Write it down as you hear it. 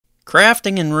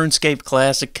Crafting in RuneScape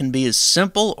Classic can be as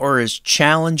simple or as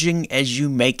challenging as you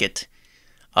make it.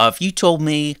 If you told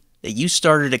me that you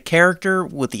started a character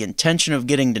with the intention of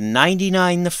getting to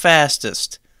 99 the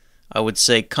fastest, I would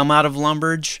say come out of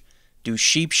Lumbridge, do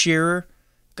Sheep Shearer,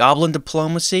 Goblin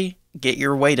Diplomacy, get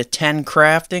your way to 10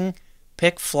 crafting,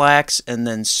 pick flax, and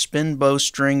then spin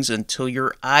bowstrings until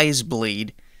your eyes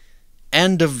bleed.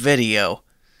 End of video.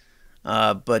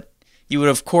 But you would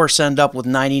of course end up with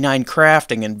 99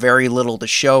 crafting and very little to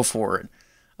show for it.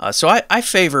 So I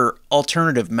favor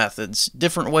alternative methods,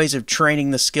 different ways of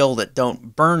training the skill that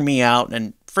don't burn me out,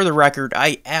 and for the record,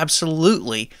 I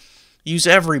absolutely use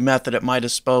every method at my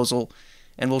disposal,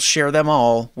 and will share them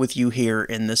all with you here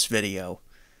in this video.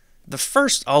 The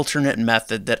first alternate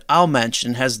method that I'll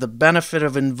mention has the benefit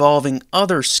of involving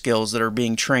other skills that are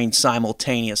being trained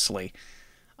simultaneously,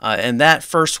 and that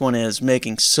first one is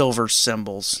making silver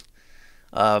symbols.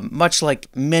 Much like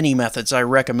many methods, I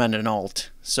recommend an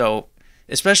alt. So,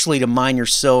 especially to mine your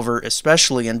silver,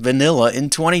 especially in vanilla in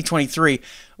 2023,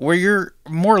 where you're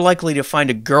more likely to find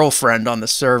a girlfriend on the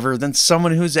server than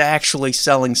someone who's actually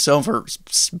selling silver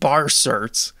bar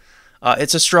certs.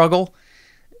 It's a struggle.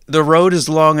 The road is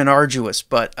long and arduous,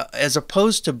 but as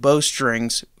opposed to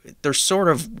bowstrings, they're sort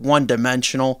of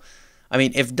one-dimensional. I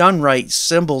mean, if done right,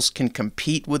 symbols can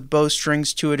compete with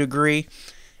bowstrings to a degree.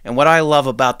 And what I love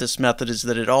about this method is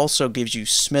that it also gives you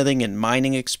smithing and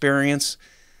mining experience.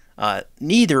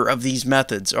 Neither of these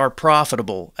methods are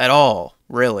profitable at all,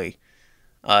 really.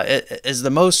 As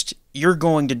the most you're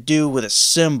going to do with a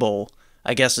symbol,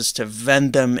 I guess, is to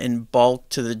vend them in bulk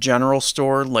to the general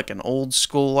store like an old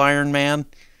school Iron Man.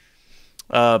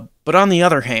 But on the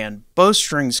other hand,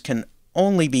 bowstrings can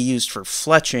only be used for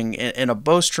fletching, and a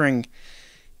bowstring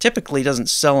typically doesn't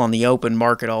sell on the open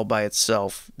market all by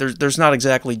itself. There's not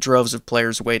exactly droves of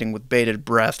players waiting with bated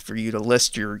breath for you to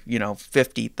list your,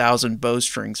 50,000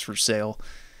 bowstrings for sale.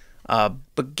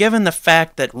 But given the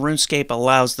fact that RuneScape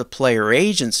allows the player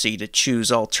agency to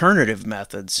choose alternative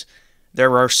methods,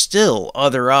 there are still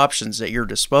other options at your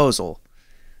disposal.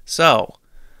 So,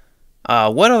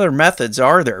 what other methods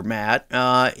are there, Matt?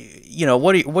 What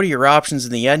are your options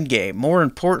in the end game? More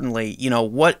importantly,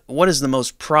 what is the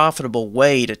most profitable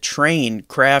way to train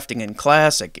crafting in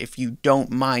Classic if you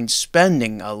don't mind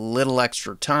spending a little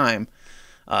extra time?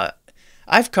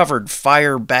 I've covered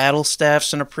fire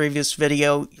battlestaffs in a previous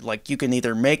video. Like, you can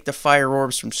either make the fire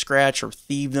orbs from scratch or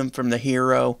thieve them from the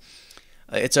hero.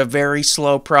 It's a very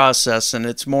slow process, and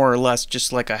it's more or less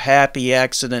just like a happy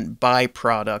accident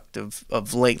byproduct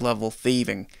of late-level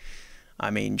thieving. I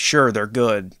mean, sure, they're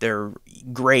good. They're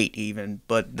great, even.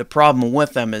 But the problem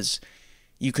with them is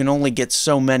you can only get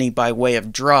so many by way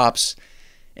of drops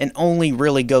and only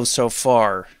really go so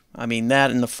far. I mean,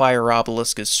 that and the fire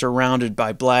obelisk is surrounded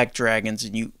by black dragons,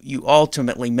 and you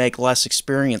ultimately make less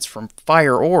experience from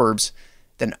fire orbs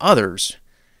than others.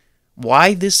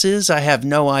 Why this is, I have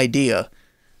no idea.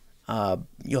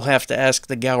 You'll have to ask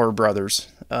the Gower brothers.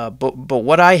 But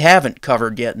what I haven't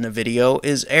covered yet in the video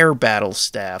is air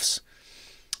battlestaffs.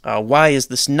 Why is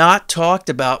this not talked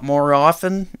about more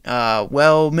often?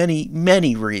 Well,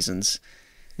 many reasons.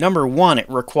 Number one, it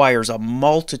requires a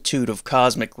multitude of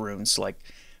cosmic runes. Like,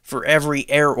 for every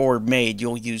air orb made,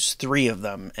 you'll use 3 of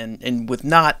them. And with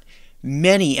not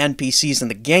many NPCs in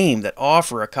the game that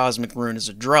offer a cosmic rune as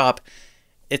a drop,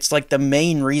 it's like the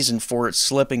main reason for it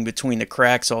slipping between the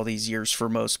cracks all these years for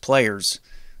most players.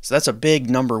 So that's a big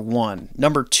number one.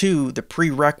 Number two, the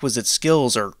prerequisite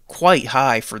skills are quite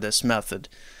high for this method.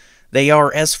 They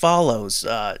are as follows.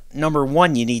 Number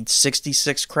one, you need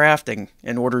 66 crafting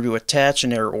in order to attach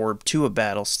an air orb to a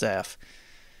battlestaff.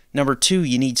 Number two,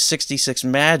 you need 66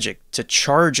 magic to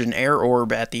charge an air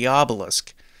orb at the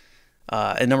obelisk.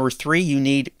 And number three, you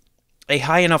need a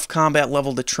high enough combat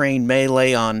level to train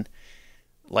melee on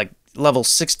like level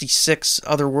 66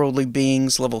 Otherworldly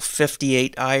Beings, level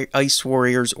 58 Ice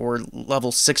Warriors, or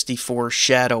level 64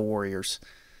 Shadow Warriors.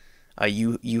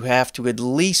 You have to at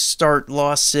least start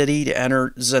Lost City to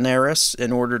enter Xanaris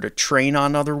in order to train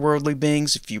on Otherworldly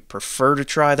Beings if you prefer to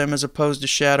try them as opposed to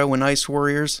Shadow and Ice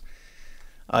Warriors.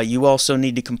 You also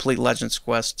need to complete Legends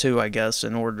Quest 2, I guess,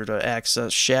 in order to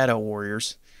access Shadow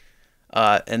Warriors.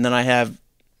 And then I have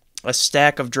a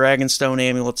stack of Dragonstone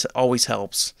amulets. Always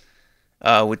helps.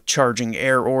 With charging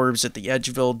air orbs at the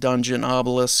Edgeville Dungeon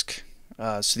obelisk,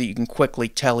 so that you can quickly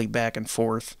tele back and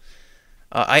forth.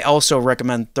 I also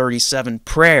recommend 37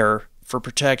 Prayer for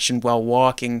protection while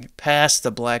walking past the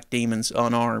black demons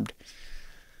unarmed.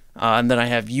 And then I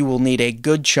have you will need a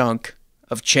good chunk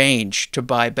of change to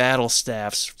buy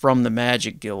battlestaffs from the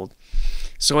Magic Guild.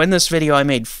 So in this video I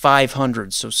made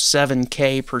 500, so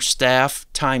 7k per staff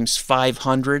times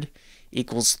 500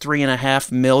 equals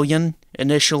 3.5 million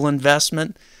initial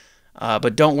investment.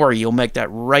 But don't worry, you'll make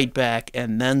that right back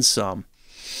and then some.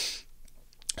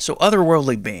 So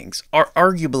Otherworldly Beings are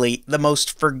arguably the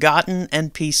most forgotten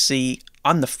NPC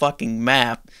on the fucking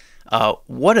map.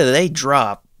 What do they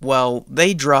drop? Well,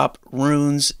 they drop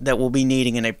runes that we'll be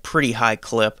needing in a pretty high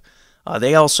clip.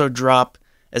 They also drop,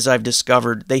 as I've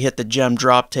discovered, they hit the gem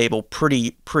drop table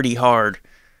pretty hard.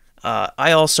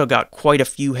 I also got quite a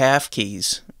few half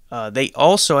keys. They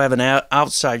also have an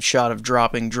outside shot of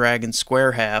dropping Dragon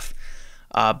Square half,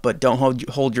 but don't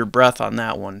hold your breath on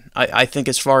that one. I think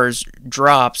as far as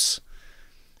drops,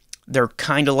 they're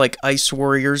kind of like Ice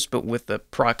Warriors, but with the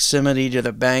proximity to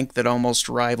the bank that almost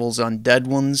rivals Undead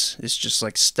ones. It's just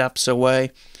like steps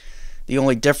away. The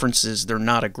only difference is they're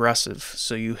not aggressive,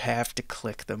 so you have to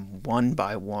click them one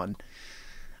by one.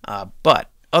 But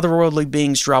Otherworldly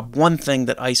Beings drop one thing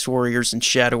that Ice Warriors and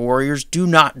Shadow Warriors do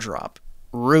not drop: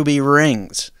 ruby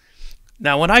rings.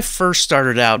 Now, when I first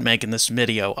started out making this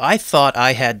video, I thought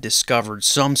I had discovered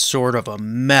some sort of a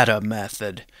meta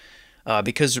method.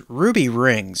 Because ruby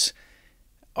rings,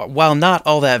 while not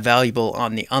all that valuable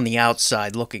on the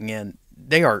outside looking in,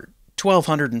 they are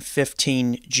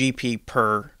 1215 GP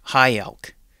per high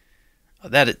elk.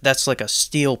 That's like a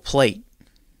steel plate.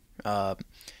 But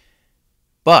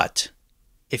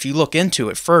if you look into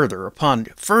it further, upon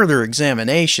further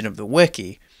examination of the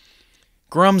wiki,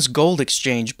 Grum's Gold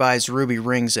Exchange buys ruby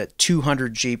rings at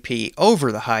 200 GP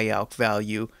over the high elk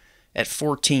value at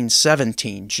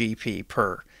 1417 GP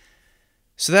per.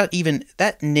 So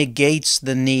that negates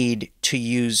the need to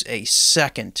use a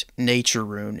second nature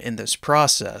rune in this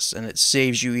process, and it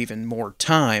saves you even more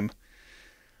time.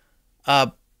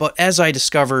 But as I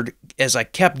discovered, as I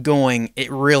kept going, it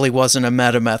really wasn't a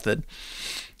meta method.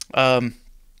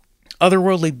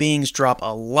 Otherworldly Beings drop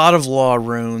a lot of law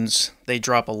runes. They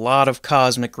drop a lot of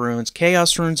cosmic runes,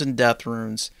 chaos runes, and death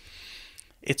runes.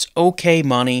 It's okay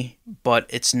money, but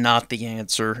it's not the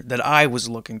answer that I was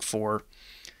looking for.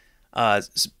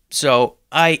 So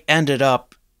I ended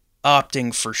up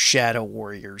opting for Shadow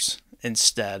Warriors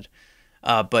instead.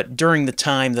 But during the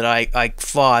time that I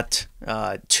fought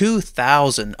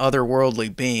 2,000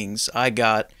 Otherworldly Beings, I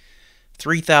got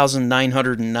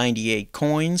 3,998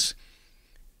 coins,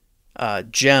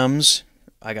 gems.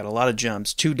 I got a lot of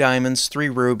gems: 2 diamonds, 3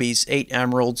 rubies, 8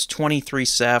 emeralds, 23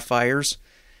 sapphires.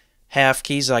 Half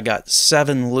keys, I got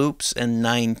 7 loops and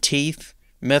 9 teeth.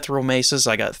 Mithril maces,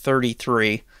 I got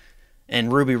 33.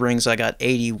 And ruby rings, I got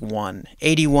 81.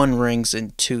 81 rings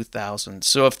in 2,000.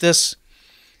 So if this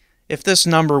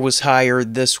number was higher,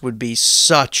 this would be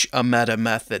such a meta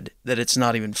method that it's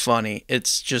not even funny.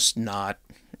 It's just not.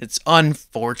 It's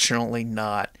unfortunately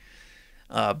not.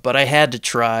 But I had to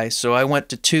try, so I went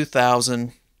to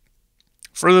 2,000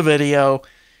 for the video,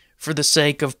 for the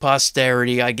sake of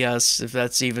posterity, I guess, if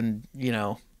that's even,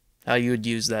 how you would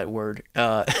use that word.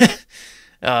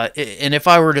 And if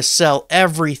I were to sell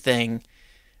everything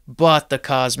but the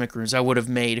cosmic runes, I would have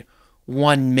made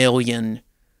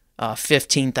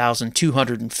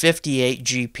 1,015,258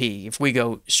 GP if we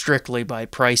go strictly by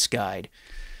price guide.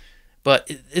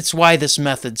 But it's why this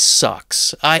method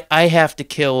sucks. I have to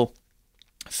kill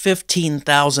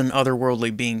 15,000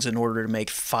 Otherworldly Beings in order to make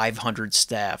 500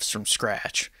 staffs from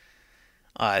scratch.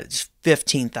 It's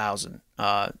 15,000.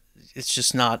 It's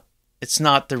just not. It's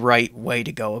not the right way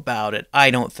to go about it,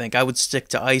 I don't think. I would stick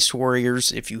to Ice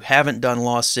Warriors if you haven't done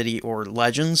Lost City or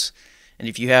Legends. And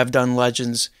if you have done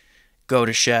Legends, go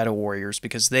to Shadow Warriors,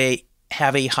 because they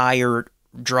have a higher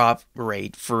drop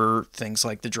rate for things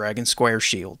like the Dragon Square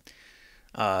Shield.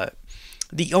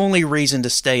 The only reason to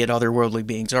stay at Otherworldly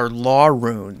Beings are Law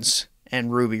Runes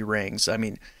and Ruby Rings. I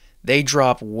mean, they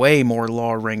drop way more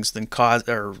Law Rings than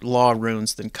Law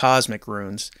Runes than Cosmic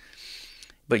Runes.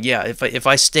 But yeah, if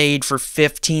I stayed for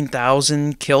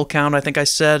 15,000 kill count, I think I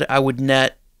said, I would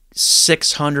net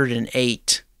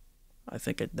 608. I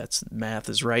think that's math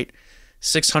is right.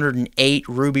 608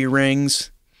 ruby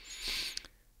rings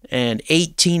and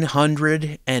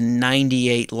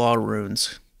 1,898 law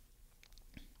runes.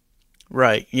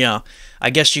 Right, yeah.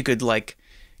 I guess you could like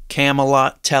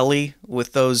Camelot Telly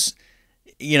with those,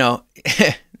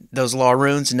 those law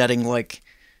runes netting like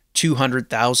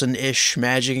 200,000-ish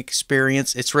magic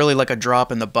experience. It's really like a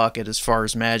drop in the bucket as far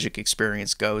as magic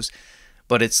experience goes,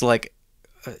 but it's like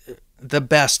the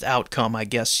best outcome I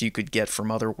guess you could get from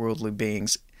Otherworldly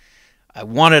Beings. I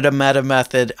wanted a meta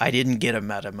method. I didn't get a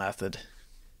meta method.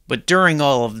 But during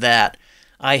all of that,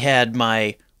 I had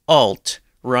my alt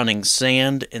running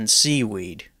sand and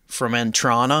seaweed from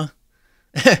Entrana.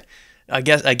 I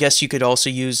guess you could also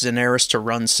use Xanaris to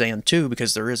run sand too,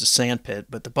 because there is a sand pit,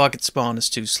 but the bucket spawn is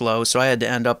too slow, so I had to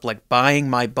end up like buying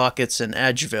my buckets in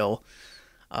Edgeville,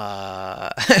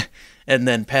 uh, and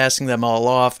then passing them all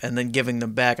off and then giving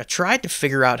them back. I tried to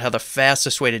figure out how the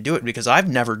fastest way to do it because I've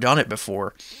never done it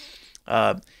before,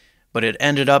 but it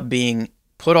ended up being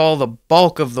put all the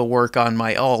bulk of the work on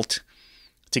my alt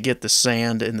to get the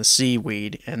sand and the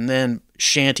seaweed, and then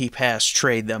shanty pass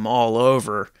trade them all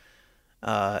over.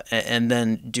 And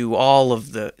then do all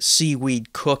of the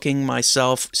seaweed cooking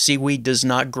myself. Seaweed does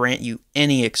not grant you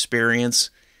any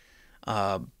experience,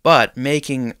 but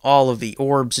making all of the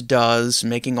orbs does,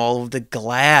 making all of the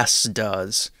glass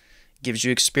does, gives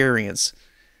you experience.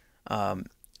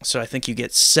 So I think you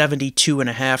get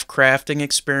 72.5 crafting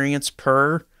experience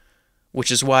per,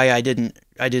 which is why I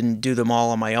didn't do them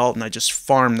all on my alt, and I just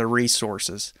farmed the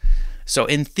resources. So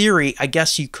in theory, I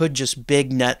guess you could just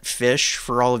big net fish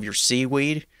for all of your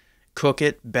seaweed, cook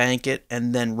it, bank it,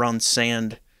 and then run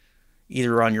sand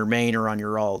either on your main or on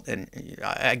your alt. And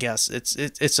I guess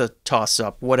it's a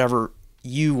toss-up, whatever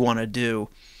you want to do.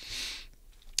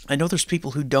 I know there's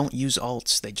people who don't use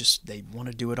alts. They want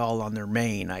to do it all on their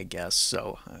main, I guess.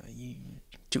 So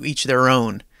to each their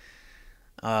own.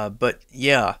 But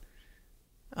yeah,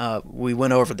 we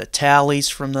went over the tallies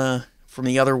from the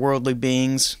Otherworldly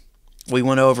Beings. We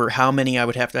went over how many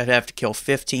I'd have to kill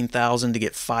 15,000 to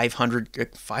get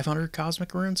 500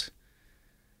 cosmic runes.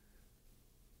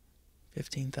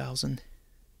 15,000.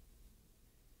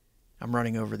 I'm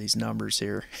running over these numbers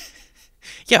here.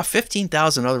 Yeah,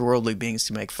 15,000 Otherworldly Beings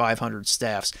to make 500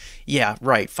 staffs. Yeah,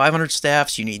 right. 500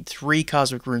 staffs. You need 3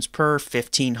 cosmic runes per.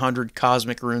 1,500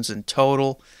 cosmic runes in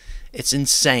total. It's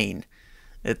insane.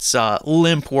 It's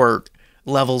Limpwurt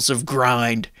levels of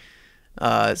grind.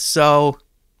 So.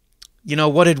 You know,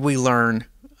 what did we learn?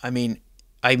 I mean,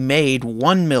 I made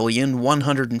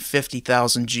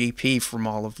 1,150,000 GP from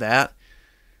all of that,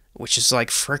 which is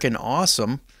like freaking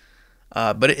awesome.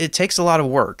 But it takes a lot of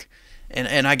work.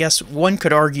 And I guess one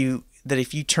could argue that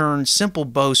if you turn simple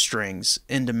bowstrings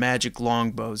into magic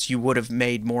longbows, you would have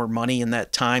made more money in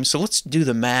that time. So let's do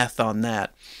the math on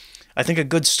that. I think a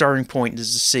good starting point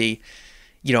is to see,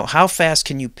 you know, how fast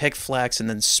can you pick flax and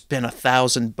then spin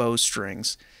 1,000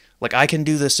 bowstrings? Like, I can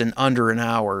do this in under an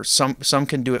hour. Some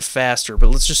can do it faster, but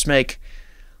let's just make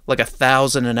like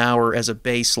 1,000 an hour as a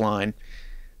baseline.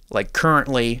 Like,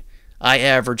 currently, I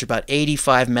average about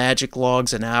 85 magic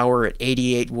logs an hour at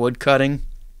 88 wood cutting.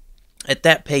 At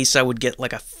that pace, I would get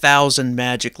like 1,000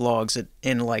 magic logs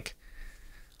in like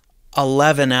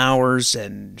 11 hours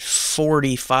and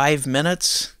 45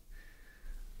 minutes.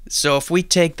 So if we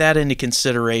take that into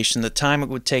consideration, the time it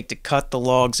would take to cut the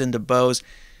logs into bows,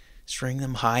 string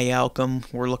them high alchem,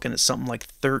 we're looking at something like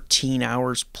 13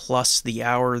 hours plus the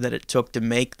hour that it took to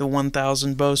make the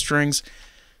 1,000 bowstrings.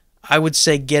 I would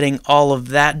say getting all of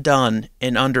that done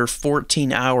in under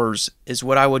 14 hours is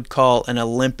what I would call an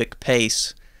Olympic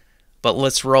pace. But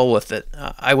let's roll with it.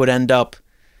 I would end up,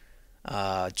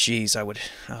 I would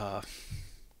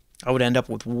end up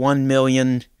with 1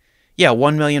 million,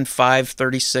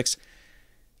 1,536,000.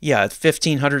 Yeah,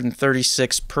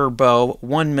 1,536 per bow,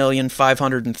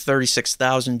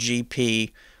 1,536,000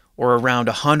 GP, or around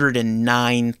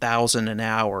 109,000 an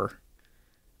hour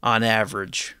on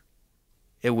average.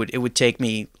 It would take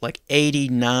me like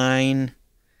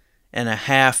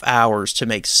 89.5 hours to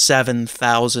make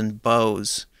 7,000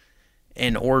 bows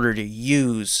in order to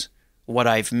use what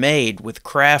I've made with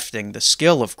crafting, the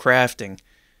skill of crafting,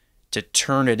 to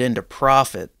turn it into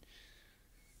profit.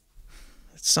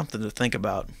 It's something to think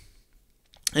about.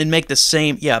 And make the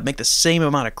same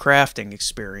amount of crafting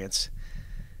experience.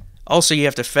 Also, you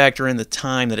have to factor in the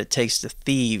time that it takes to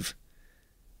thieve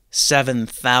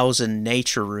 7,000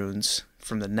 nature runes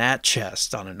from the Nat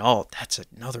chest on an alt. That's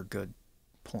another good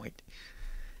point.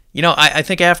 You know, I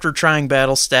think after trying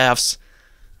battlestaffs,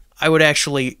 I would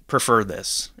actually prefer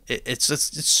this.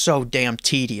 It's so damn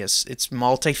tedious. It's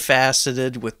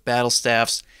multifaceted with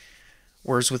battlestaffs,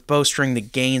 whereas with bowstring, the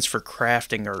gains for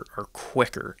crafting are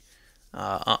quicker.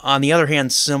 On the other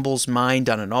hand, symbols mined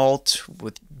on an alt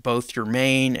with both your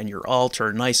main and your alt are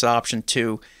a nice option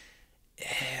too.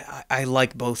 I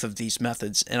like both of these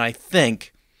methods, and I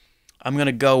think I'm going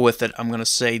to go with it. I'm going to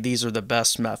say these are the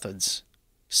best methods.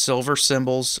 Silver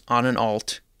symbols on an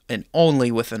alt, and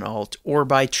only with an alt, or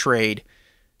by trade.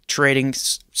 Trading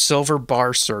silver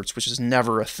bar certs, which is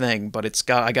never a thing, but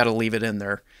I got to leave it in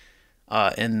there.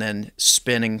 And then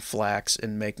spinning flax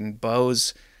and making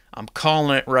bows. I'm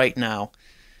calling it right now.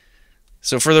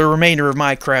 So for the remainder of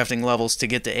my crafting levels to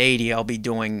get to 80, I'll be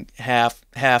doing half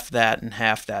that and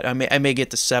half that. I may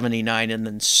get to 79 and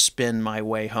then spin my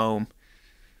way home.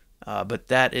 But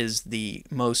that is the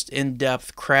most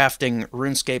in-depth crafting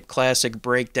RuneScape Classic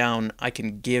breakdown I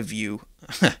can give you.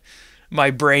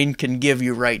 My brain can give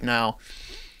you right now.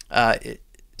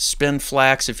 Spin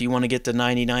flax if you want to get to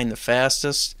 99 the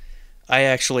fastest. I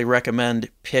actually recommend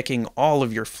picking all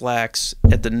of your flax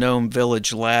at the Gnome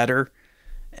Village ladder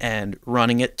and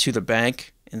running it to the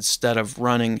bank instead of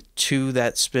running to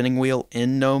that spinning wheel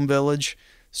in Gnome Village.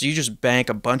 So you just bank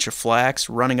a bunch of flax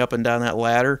running up and down that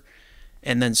ladder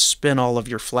and then spin all of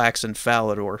your flax in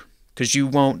Falador, because you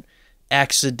won't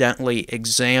accidentally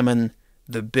examine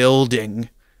the building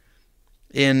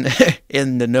in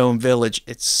in the Gnome Village.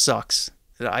 It sucks.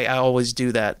 I always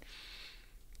do that.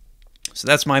 So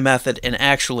that's my method. And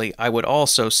actually, I would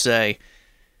also say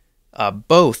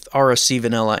both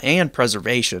RSCVanilla and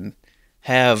Preservation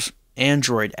have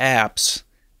Android apps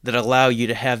that allow you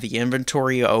to have the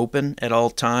inventory open at all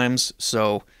times.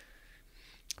 So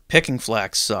picking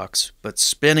flax sucks, but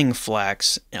spinning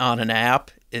flax on an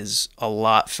app is a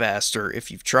lot faster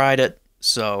if you've tried it.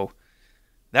 So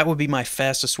that would be my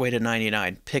fastest way to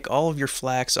 99. Pick all of your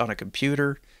flax on a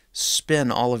computer,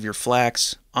 spin all of your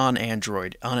flax on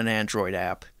Android, on an Android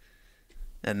app,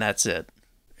 and that's it.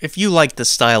 If you like this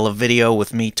style of video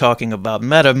with me talking about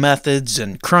meta methods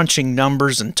and crunching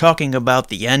numbers and talking about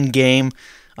the end game,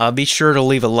 be sure to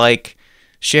leave a like,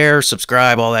 share,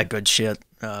 subscribe, all that good shit.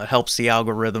 Helps the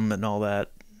algorithm and all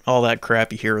that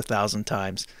crap you hear 1,000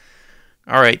 times.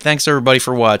 Alright, thanks everybody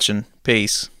for watching.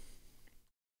 Peace.